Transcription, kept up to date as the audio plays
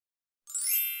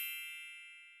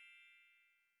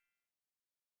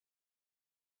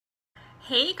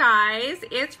Hey guys,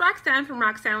 it's Roxanne from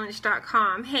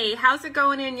RoxanneLynch.com. Hey, how's it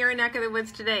going in your neck of the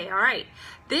woods today? All right,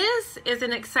 this is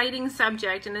an exciting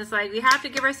subject, and it's like we have to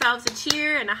give ourselves a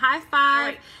cheer and a high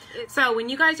five. So when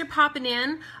you guys are popping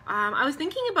in, I was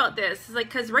thinking about this, like,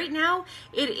 because right now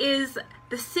it is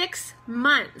the 6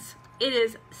 months. It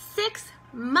is 6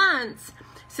 months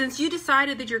since you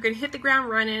decided that you're going to hit the ground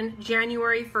running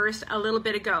January 1st a little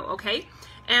bit ago, okay?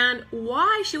 And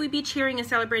why should we be cheering and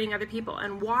celebrating other people?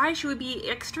 And why should we be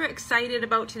extra excited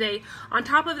about today? On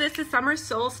top of this is summer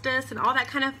solstice and all that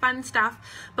kind of fun stuff.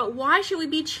 But why should we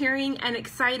be cheering and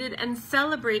excited and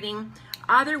celebrating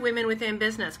other women within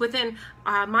business, within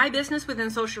my business, within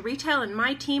social retail, and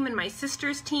my team and my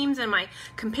sisters' teams and my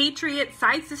compatriot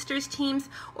side sisters' teams,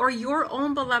 or your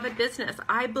own beloved business?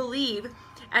 I believe,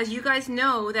 as you guys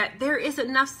know, that there is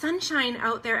enough sunshine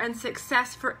out there and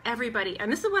success for everybody.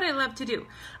 And this is what I love to do.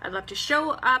 I love to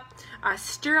show up,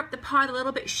 stir up the pot a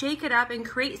little bit, shake it up, and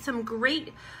create some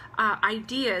great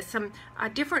ideas, some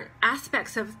different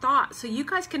aspects of thought, so you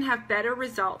guys can have better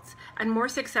results and more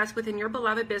success within your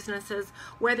beloved businesses,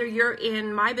 whether you're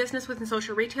in my business within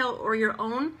social retail or your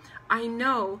own. I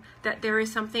know that there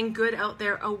is something good out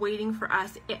there awaiting for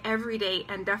us every day,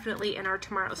 and definitely in our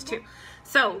tomorrows too.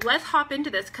 So let's hop into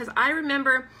this, because I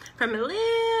remember from a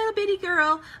little bitty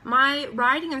girl, my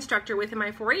riding instructor within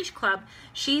my 4-H club,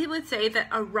 she would say that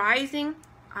a rising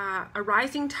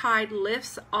tide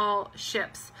lifts all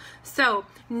ships. So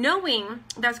knowing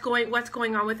what's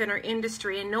going on within our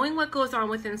industry, and knowing what goes on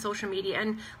within social media,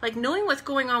 and like knowing what's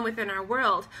going on within our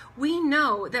world, we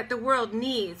know that the world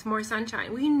needs more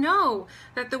sunshine. We know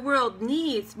that the world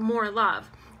needs more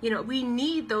love. You know, we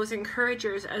need those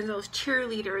encouragers and those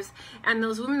cheerleaders and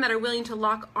those women that are willing to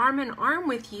lock arm in arm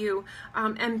with you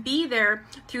and be there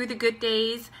through the good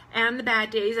days and the bad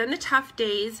days and the tough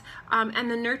days, and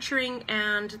the nurturing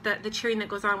and the cheering that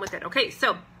goes on with it. Okay,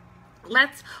 so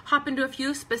let's hop into a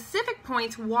few specific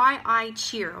points why I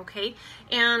cheer, okay?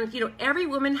 And, you know, every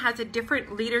woman has a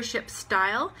different leadership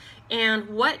style, and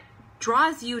what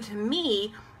draws you to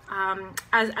me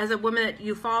as a woman that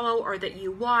you follow or that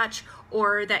you watch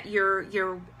or that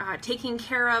you're taking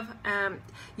care of,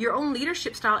 your own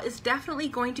leadership style is definitely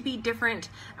going to be different,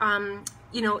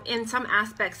 you know, in some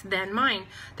aspects than mine.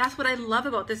 That's what I love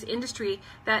about this industry,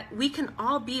 that we can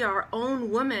all be our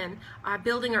own woman,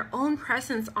 building our own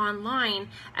presence online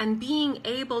and being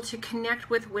able to connect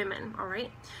with women, all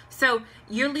right? So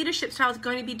your leadership style is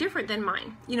going to be different than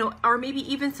mine, you know, or maybe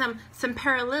even some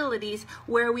parallelities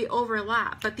where we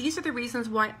overlap. But these are the reasons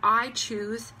why I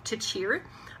choose to cheer.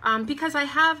 Because I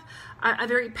have a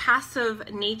very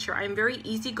passive nature. I'm very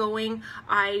easygoing.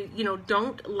 I, you know,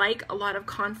 don't like a lot of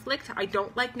conflict. I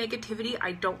don't like negativity.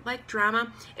 I don't like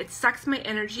drama. It sucks my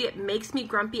energy. It makes me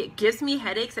grumpy. It gives me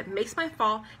headaches. It makes my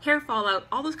hair fall out.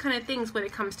 All those kind of things when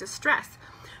it comes to stress.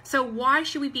 So why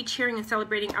should we be cheering and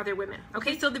celebrating other women?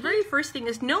 Okay, so the very first thing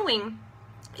is knowing,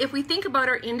 if we think about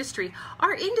our industry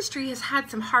has had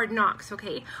some hard knocks,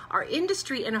 okay? Our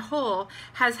industry in a whole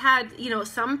has had, you know,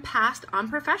 some past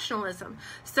unprofessionalism.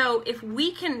 So if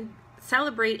we can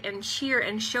celebrate and cheer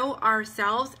and show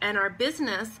ourselves and our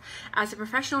business as a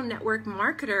professional network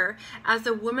marketer, as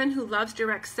a woman who loves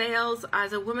direct sales,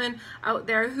 as a woman out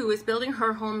there who is building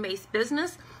her home-based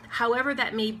business, however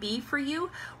that may be for you,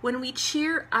 when we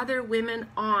cheer other women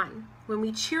on, when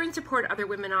we cheer and support other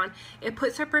women on, it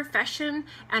puts our profession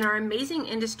and our amazing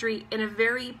industry in a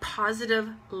very positive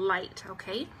light,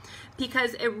 okay?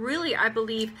 Because it really, I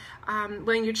believe,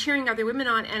 when you're cheering other women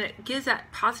on and it gives that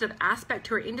positive aspect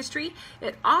to our industry,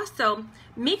 it also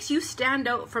makes you stand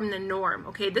out from the norm,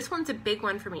 okay? This one's a big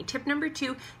one for me. Tip number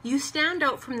 2, you stand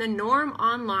out from the norm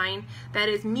online that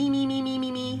is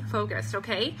me focused,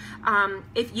 okay?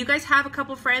 If you guys have a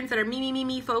couple friends that are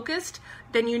me focused,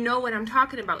 then you know what I'm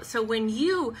talking about. So when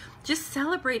you just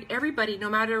celebrate everybody, no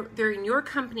matter they're in your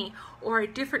company or a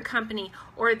different company,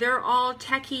 or they're all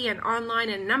techie and online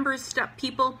and numbers stuff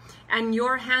people, and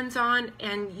you're hands-on,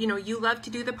 and you know you love to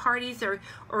do the parties,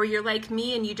 or you're like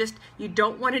me and you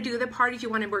don't want to do the parties, you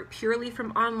want to work purely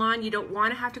from online, you don't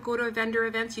want to have to go to vendor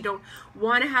events, you don't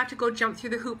want to have to go jump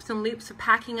through the hoops and loops of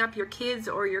packing up your kids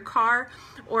or your car,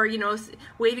 or, you know,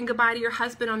 waving goodbye to your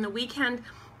husband on the weekend.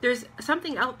 There's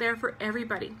something out there for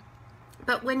everybody.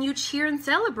 But when you cheer and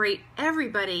celebrate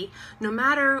everybody, no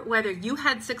matter whether you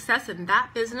had success in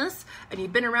that business and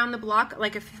you've been around the block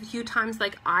like a few times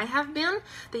like I have been,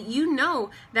 that you know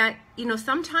that, you know,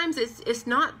 sometimes it's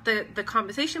not the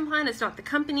compensation plan, it's not the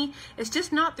company, it's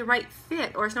just not the right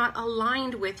fit, or it's not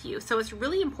aligned with you. So it's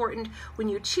really important when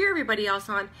you cheer everybody else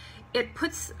on, it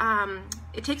puts,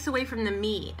 it takes away from the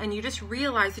me, and you just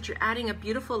realize that you're adding a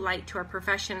beautiful light to our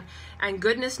profession, and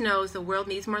goodness knows the world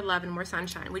needs more love and more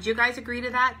sunshine. Would you guys agree to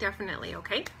that? Definitely,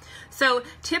 okay? So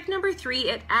tip number 3,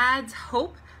 it adds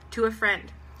hope to a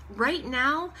friend. Right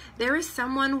now, there is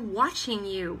someone watching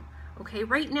you, okay?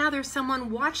 Right now, there's someone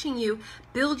watching you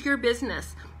build your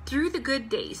business through the good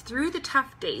days, through the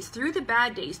tough days, through the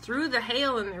bad days, through the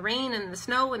hail and the rain and the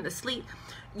snow and the sleet.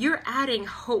 You're adding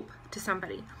hope to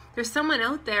somebody. There's someone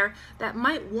out there that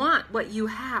might want what you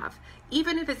have,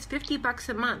 even if it's $50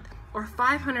 a month or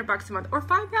 $500 a month or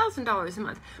 $5,000 a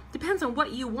month. Depends on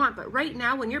what you want. But right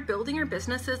now, when you're building your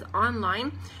businesses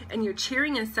online and you're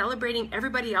cheering and celebrating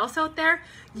everybody else out there,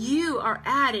 you are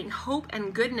adding hope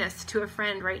and goodness to a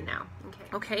friend right now.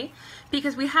 Okay?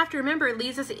 Because we have to remember, it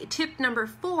leads us, tip number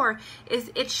 4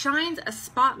 is it shines a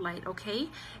spotlight, okay?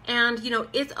 And, you know,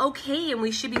 it's okay, and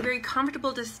we should be very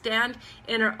comfortable to stand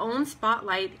in our own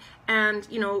spotlight and,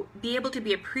 you know, be able to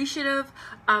be appreciative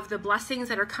of the blessings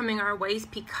that are coming our ways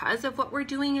because of what we're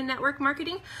doing in network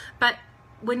marketing. But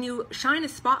when you shine a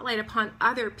spotlight upon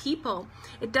other people,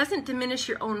 it doesn't diminish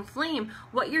your own flame.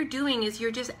 What you're doing is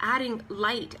you're just adding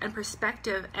light and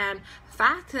perspective and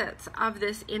facets of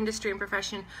this industry and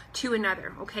profession to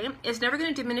another, okay? It's never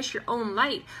going to diminish your own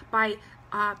light by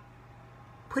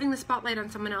putting the spotlight on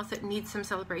someone else that needs some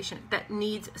celebration, that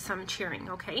needs some cheering,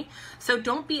 okay? So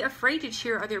don't be afraid to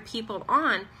cheer other people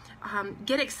on.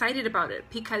 Get excited about it,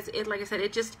 because it, like I said,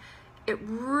 it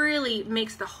really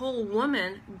makes the whole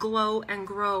woman glow and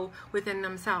grow within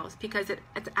themselves, because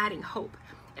it's adding hope.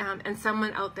 And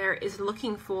someone out there is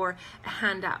looking for a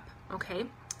hand up, okay?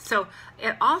 So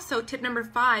it also, tip number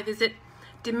 5 is it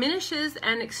diminishes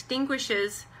and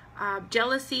extinguishes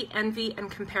jealousy, envy,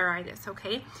 and comparitis,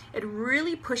 okay? It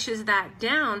really pushes that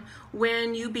down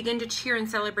when you begin to cheer and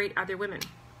celebrate other women.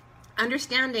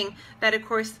 Understanding that, of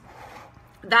course,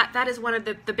 that is one of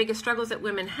the biggest struggles that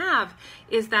women have,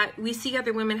 is that we see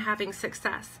other women having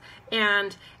success,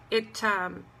 and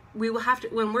we will have to,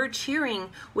 when we're cheering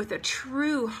with a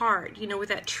true heart, you know, with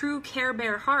that true Care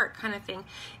Bear heart kind of thing,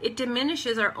 it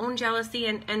diminishes our own jealousy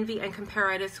and envy and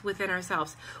comparitis within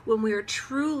ourselves. When we are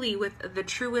truly with the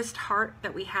truest heart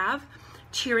that we have,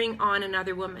 cheering on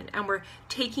another woman, and we're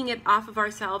taking it off of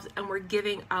ourselves and we're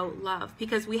giving out love,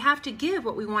 because we have to give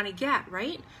what we want to get,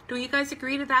 right? Do you guys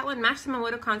agree to that one? Maximum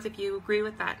Wodicons, if you agree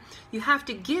with that. You have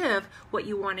to give what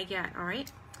you want to get, all right?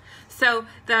 So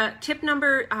the tip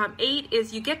number 8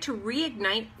 is you get to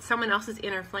reignite someone else's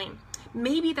inner flame.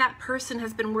 Maybe that person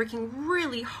has been working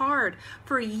really hard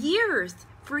for years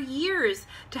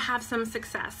to have some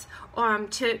success,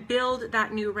 to build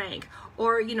that new rank,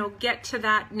 or, you know, get to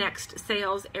that next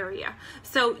sales area.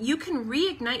 So you can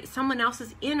reignite someone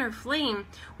else's inner flame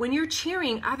when you're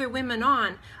cheering other women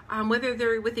on, whether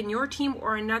they're within your team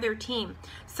or another team.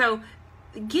 So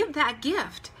give that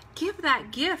gift. Give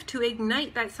that gift to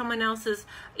ignite that someone else's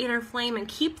inner flame and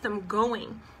keep them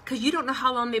going, because you don't know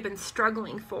how long they've been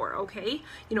struggling for, okay?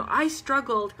 You know, I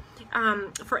struggled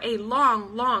for a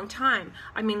long time.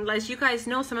 I mean, as you guys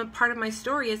know, part of my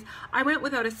story is I went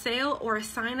without a sale or a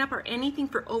sign up or anything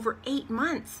for over 8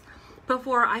 months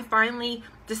before I finally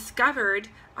discovered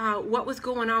what was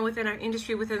going on within our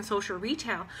industry, within social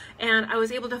retail, and I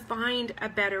was able to find a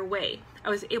better way. I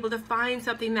was able to find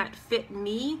something that fit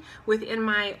me within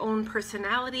my own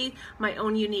personality, my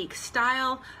own unique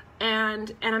style,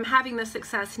 and I'm having the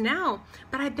success now.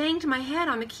 But I banged my head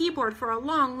on the keyboard for a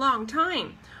long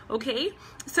time, okay?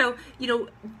 So, you know,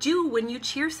 when you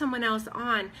cheer someone else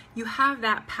on, you have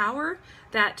that power,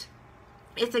 that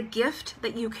it's a gift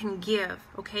that you can give,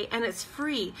 okay? And it's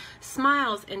free.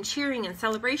 Smiles and cheering and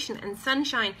celebration and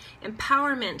sunshine,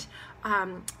 empowerment,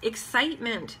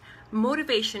 excitement,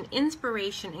 motivation,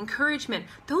 inspiration, encouragement.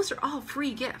 Those are all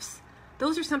free gifts.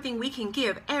 Those are something we can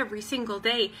give every single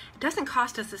day. It doesn't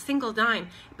cost us a single dime,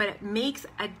 but it makes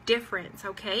a difference,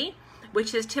 okay?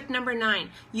 Which is tip number 9.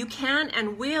 You can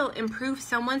and will improve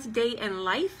someone's day in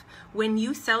life when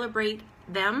you celebrate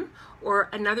them or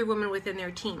another woman within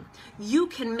their team. You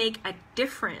can make a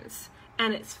difference,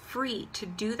 and it's free to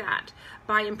do that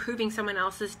by improving someone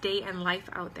else's day and life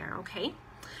out there, okay?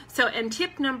 So, and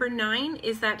tip number 9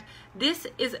 is that this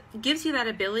gives you that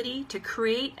ability to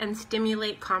create and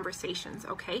stimulate conversations,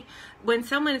 okay? When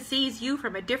someone sees you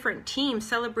from a different team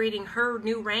celebrating her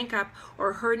new rank up,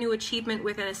 or her new achievement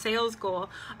within a sales goal,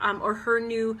 or her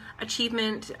new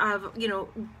achievement of, you know,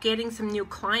 getting some new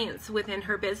clients within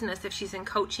her business if she's in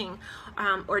coaching,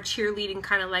 or cheerleading,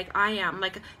 kind of like I am.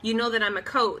 Like, you know that I'm a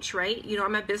coach, right? You know,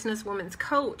 I'm a businesswoman's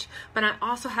coach, but I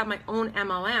also have my own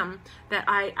MLM that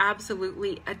I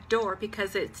absolutely adore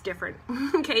because it's different.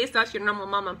 Okay, it's not your normal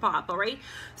mom and pop, all right?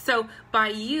 So by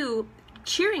you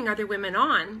cheering other women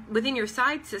on within your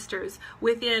side sisters,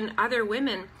 within other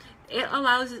women, it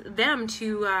allows them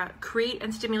to create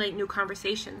and stimulate new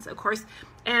conversations, of course.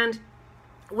 And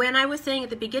when I was saying at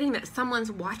the beginning that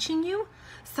someone's watching you,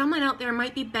 someone out there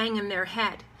might be banging their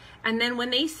head. And then when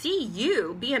they see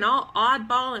you being all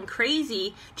oddball and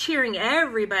crazy, cheering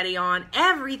everybody on,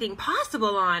 everything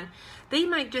possible on, they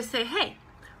might just say, hey,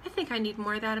 I think I need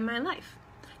more of that in my life.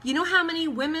 You know how many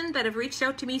women that have reached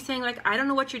out to me saying, like, I don't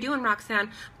know what you're doing, Roxanne,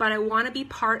 but I want to be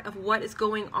part of what is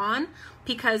going on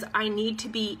because I need to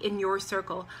be in your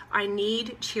circle. I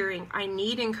need cheering. I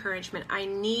need encouragement. I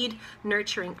need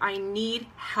nurturing. I need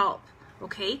help.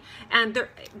 Okay? And there,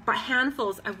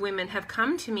 handfuls of women have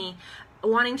come to me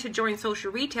wanting to join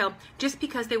social retail just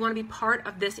because they want to be part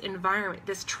of this environment,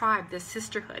 this tribe, this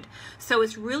sisterhood. So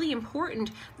it's really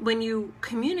important when you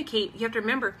communicate, you have to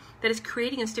remember that it's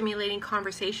creating and stimulating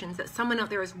conversations, that someone out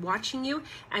there is watching you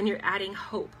and you're adding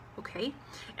hope, okay?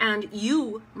 And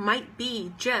you might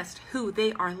be just who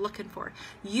they are looking for.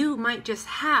 You might just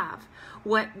have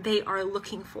what they are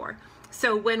looking for.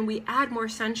 So when we add more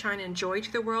sunshine and joy to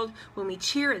the world, when we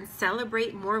cheer and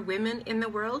celebrate more women in the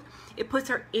world, it puts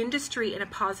our industry in a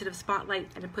positive spotlight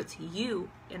and it puts you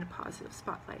in a positive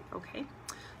spotlight, okay?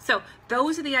 So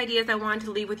those are the ideas I wanted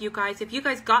to leave with you guys. If you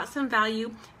guys got some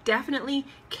value, definitely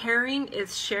caring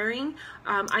is sharing.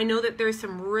 I know that there's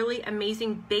some really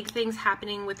amazing big things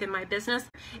happening within my business.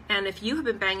 And if you have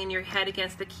been banging your head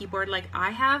against the keyboard like I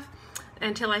have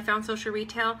until I found social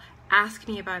retail, ask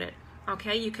me about it.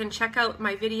 Okay, you can check out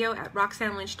my video at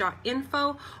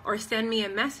roxannelynch.info or send me a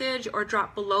message or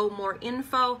drop below more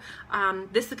info.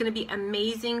 This is going to be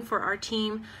amazing for our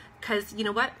team because you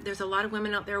know what? There's a lot of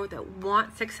women out there that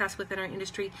want success within our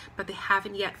industry, but they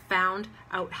haven't yet found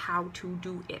out how to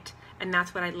do it. And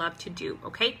that's what I love to do,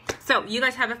 okay? So you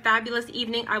guys have a fabulous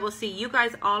evening. I will see you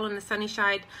guys all on the sunny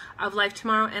side of life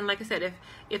tomorrow. And like I said,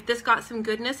 if this got some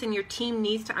goodness and your team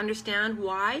needs to understand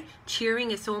why cheering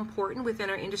is so important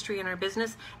within our industry and our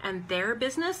business and their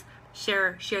business,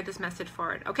 share this message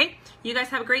forward, okay? You guys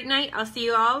have a great night. I'll see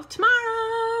you all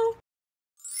tomorrow.